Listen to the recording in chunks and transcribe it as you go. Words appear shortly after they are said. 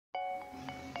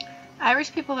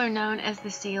Irish people are known as the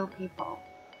Seal people,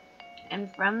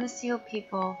 and from the Seal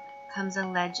people comes a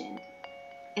legend.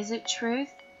 Is it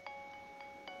truth?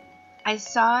 I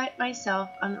saw it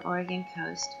myself on the Oregon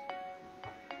coast,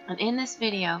 and in this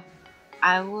video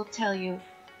I will tell you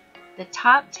the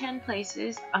top 10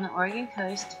 places on the Oregon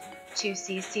coast to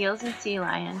see seals and sea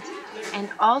lions, and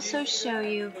also show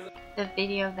you the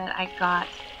video that I got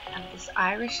of this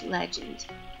Irish legend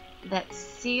that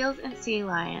seals and sea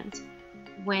lions,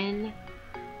 when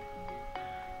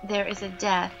there is a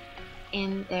death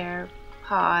in their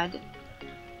pod.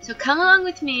 So come along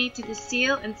with me to the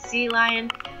seal and sea lion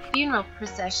funeral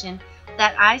procession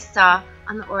that I saw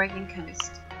on the Oregon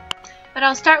coast. But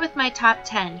I'll start with my top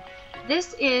 10.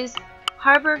 This is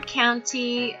Harbor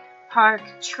County Park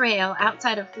Trail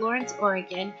outside of Florence,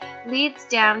 Oregon. Leads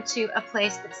down to a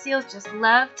place that seals just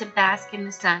love to bask in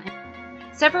the sun.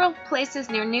 Several places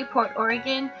near Newport,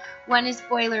 Oregon. One is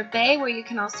Boiler Bay, where you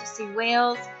can also see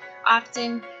whales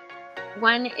often.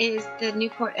 One is the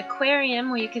Newport Aquarium,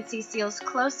 where you can see seals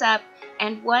close up.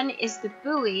 And one is the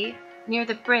buoy near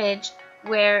the bridge,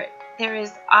 where there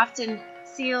is often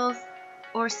seals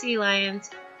or sea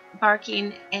lions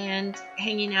barking and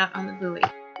hanging out on the buoy.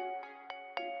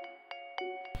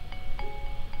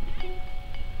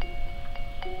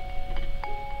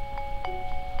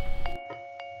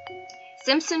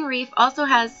 Simpson Reef also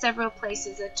has several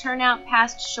places. A turnout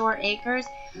past Shore Acres,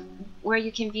 where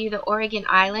you can view the Oregon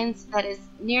Islands, that is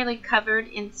nearly covered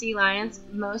in sea lions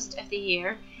most of the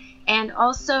year. And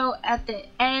also at the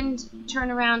end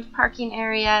turnaround parking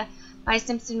area by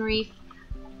Simpson Reef,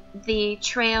 the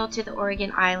trail to the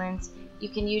Oregon Islands, you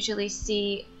can usually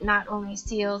see not only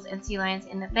seals and sea lions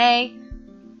in the bay,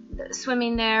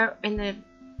 swimming there in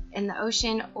the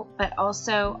ocean, but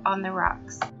also on the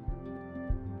rocks.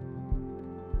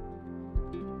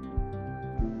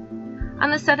 On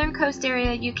the southern coast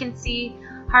area, you can see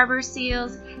harbor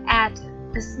seals at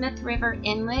the Smith River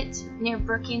Inlet near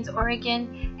Brookings,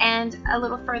 Oregon, and a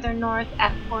little further north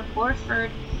at Port Orford.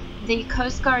 The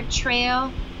Coast Guard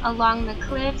Trail along the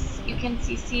cliffs, you can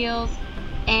see seals,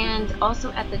 and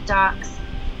also at the docks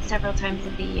several times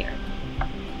of the year.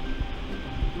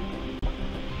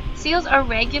 Seals are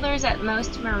regulars at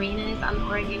most marinas on the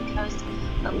Oregon coast,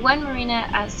 but one marina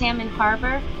at Salmon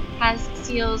Harbor has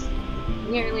seals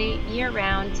nearly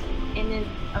year-round in and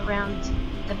around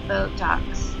the boat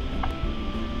docks.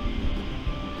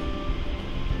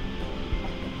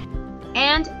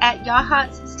 And at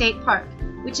Yachats State Park,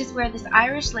 which is where this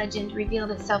Irish legend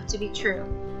revealed itself to be true.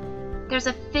 There's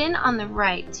a fin on the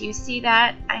right. Do you see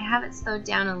that? I have it slowed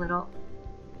down a little.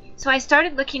 So I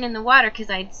started looking in the water because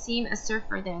I'd seen a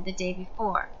surfer there the day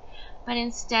before. But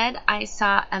instead I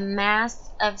saw a mass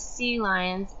of sea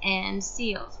lions and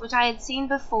seals, which I had seen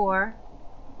before.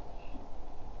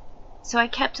 So I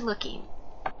kept looking.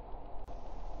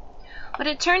 What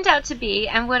it turned out to be,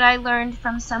 and what I learned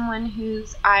from someone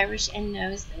who's Irish and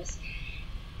knows this,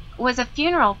 was a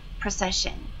funeral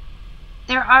procession.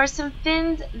 There are some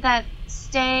fins that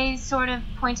stay sort of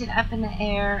pointed up in the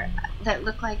air that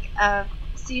look like a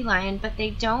sea lion, but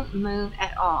they don't move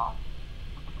at all.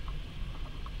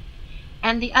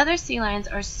 And the other sea lions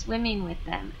are swimming with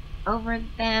them, over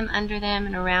them, under them,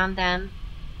 and around them.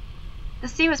 The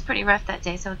sea was pretty rough that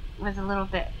day, so it was a little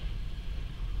bit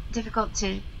difficult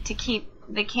to keep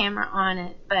the camera on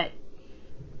it, but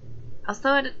I'll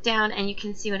slow it down and you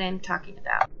can see what I'm talking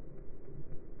about.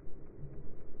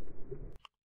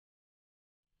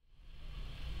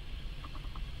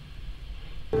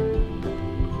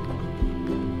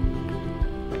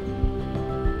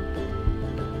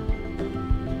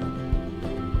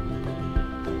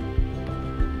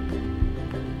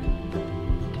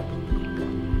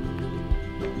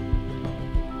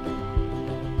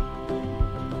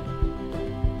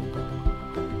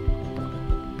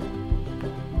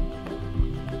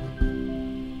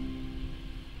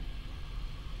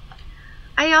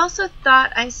 I also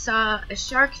thought I saw a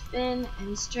shark fin,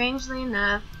 and strangely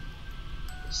enough,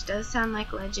 which does sound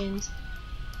like legend,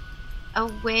 a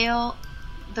whale,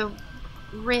 the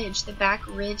back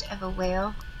ridge of a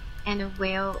whale, and a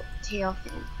whale tail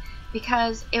fin,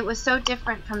 because it was so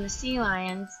different from the sea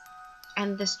lions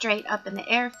and the straight up in the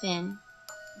air fin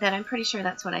that I'm pretty sure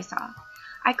that's what I saw.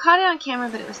 I caught it on camera,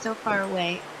 but it was so far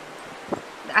away.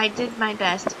 I did my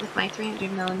best with my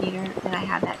 300mm that I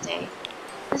had that day.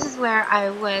 This is where I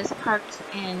was parked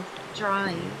and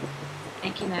drawing,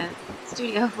 making a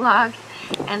studio vlog,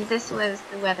 and this was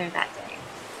the weather that day.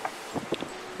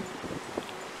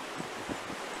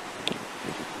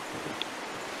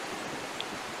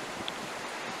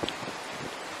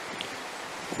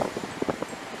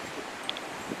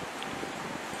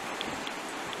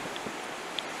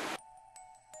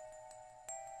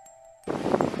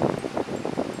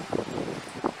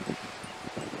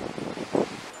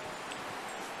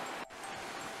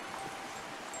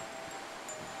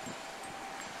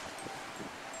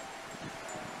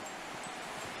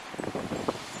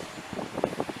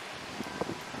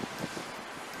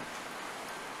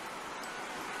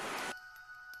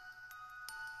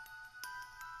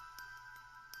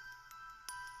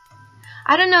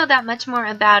 I don't know that much more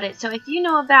about it, so if you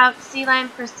know about sea lion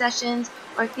processions,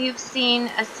 or if you've seen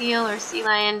a seal or sea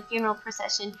lion funeral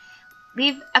procession,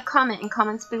 leave a comment in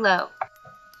comments below.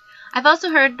 I've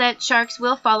also heard that sharks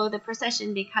will follow the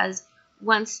procession because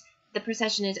once the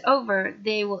procession is over,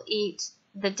 they will eat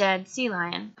the dead sea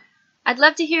lion. I'd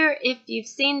love to hear if you've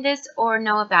seen this or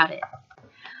know about it.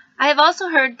 I have also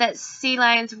heard that sea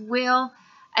lions will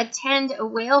attend a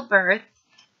whale birth,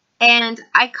 and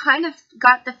I kind of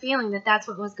got the feeling that that's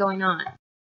what was going on.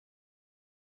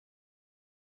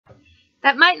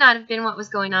 That might not have been what was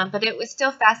going on, but it was still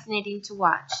fascinating to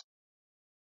watch.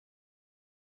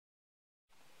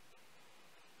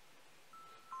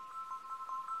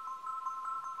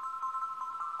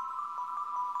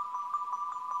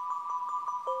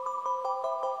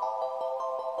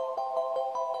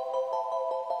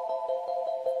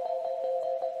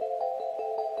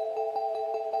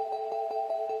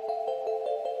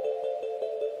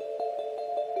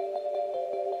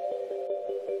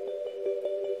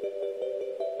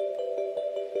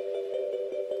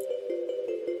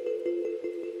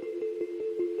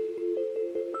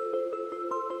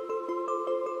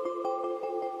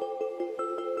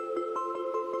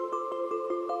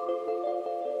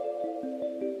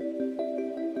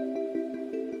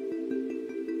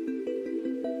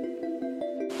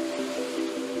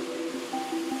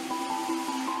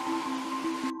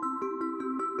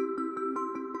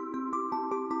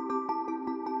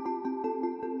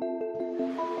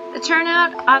 The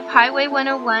turnout of Highway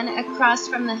 101 across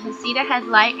from the Hasita Head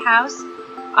Lighthouse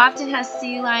often has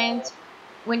sea lions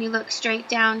when you look straight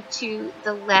down to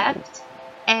the left,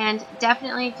 and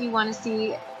definitely if you want to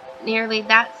see nearly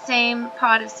that same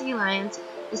pod of sea lions,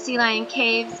 the Sea Lion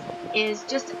Caves is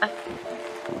just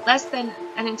less than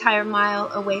an entire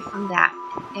mile away from that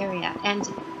area. And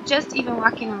just even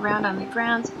walking around on the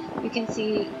grounds, you can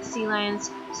see sea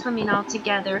lions swimming all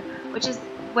together, which is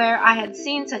where I had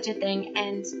seen such a thing,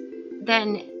 and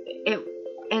then it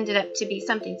ended up to be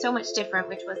something so much different,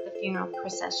 which was the funeral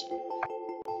procession.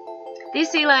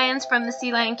 These sea lions from the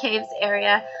Sea Lion Caves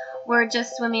area were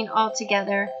just swimming all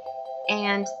together,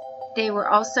 and they were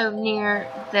also near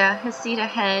the Hasita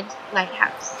Head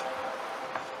Lighthouse,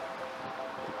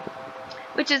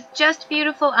 which is just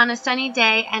beautiful on a sunny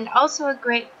day and also a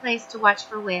great place to watch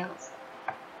for whales.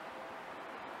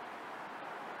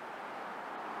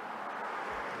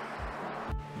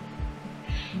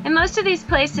 In most of these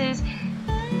places,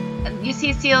 you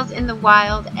see seals in the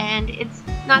wild, and it's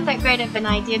not that great of an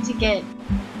idea to get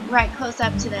right close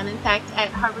up to them. In fact, at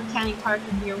Harbor County Park,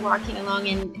 if you're walking along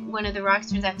and one of the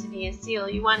rocks turns out to be a seal,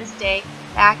 you want to stay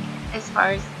back as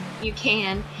far as you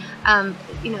can.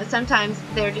 You know, sometimes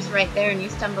they're just right there and you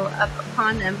stumble up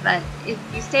upon them, but if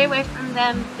you stay away from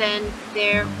them, then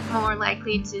they're more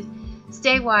likely to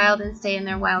stay wild and stay in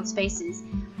their wild spaces.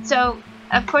 So,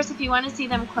 of course, if you want to see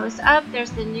them close up,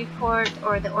 there's the Newport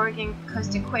or the Oregon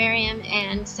Coast Aquarium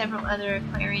and several other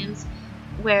aquariums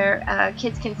where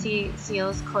kids can see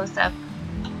seals close up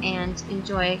and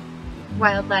enjoy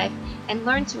wildlife and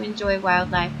learn to enjoy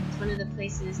wildlife. It's one of the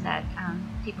places that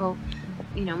people,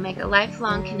 you know, make a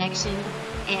lifelong connection,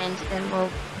 and then will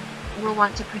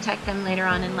want to protect them later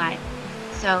on in life.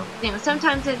 So, you know,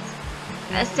 sometimes it's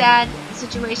a sad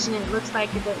situation, it looks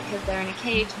like it because they're in a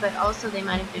cage, but also they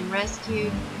might have been rescued,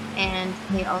 and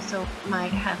they also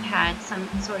might have had some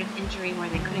sort of injury where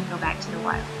they couldn't go back to the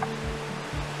wild.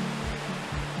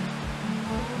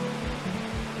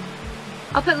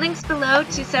 I'll put links below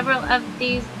to several of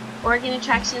these Oregon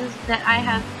attractions that I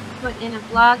have put in a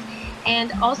blog,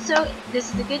 and also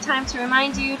this is a good time to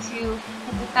remind you to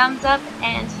hit the thumbs up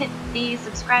and hit the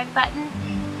subscribe button,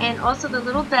 and also the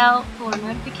little bell for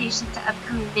notifications to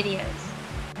upcoming videos.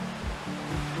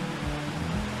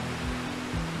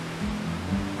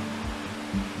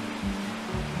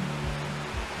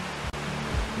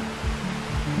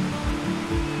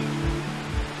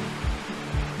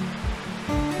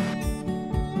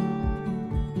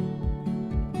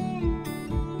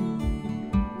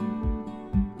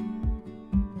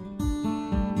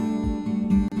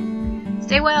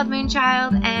 Stay wild,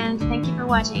 Moonchild, and thank you for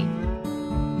watching.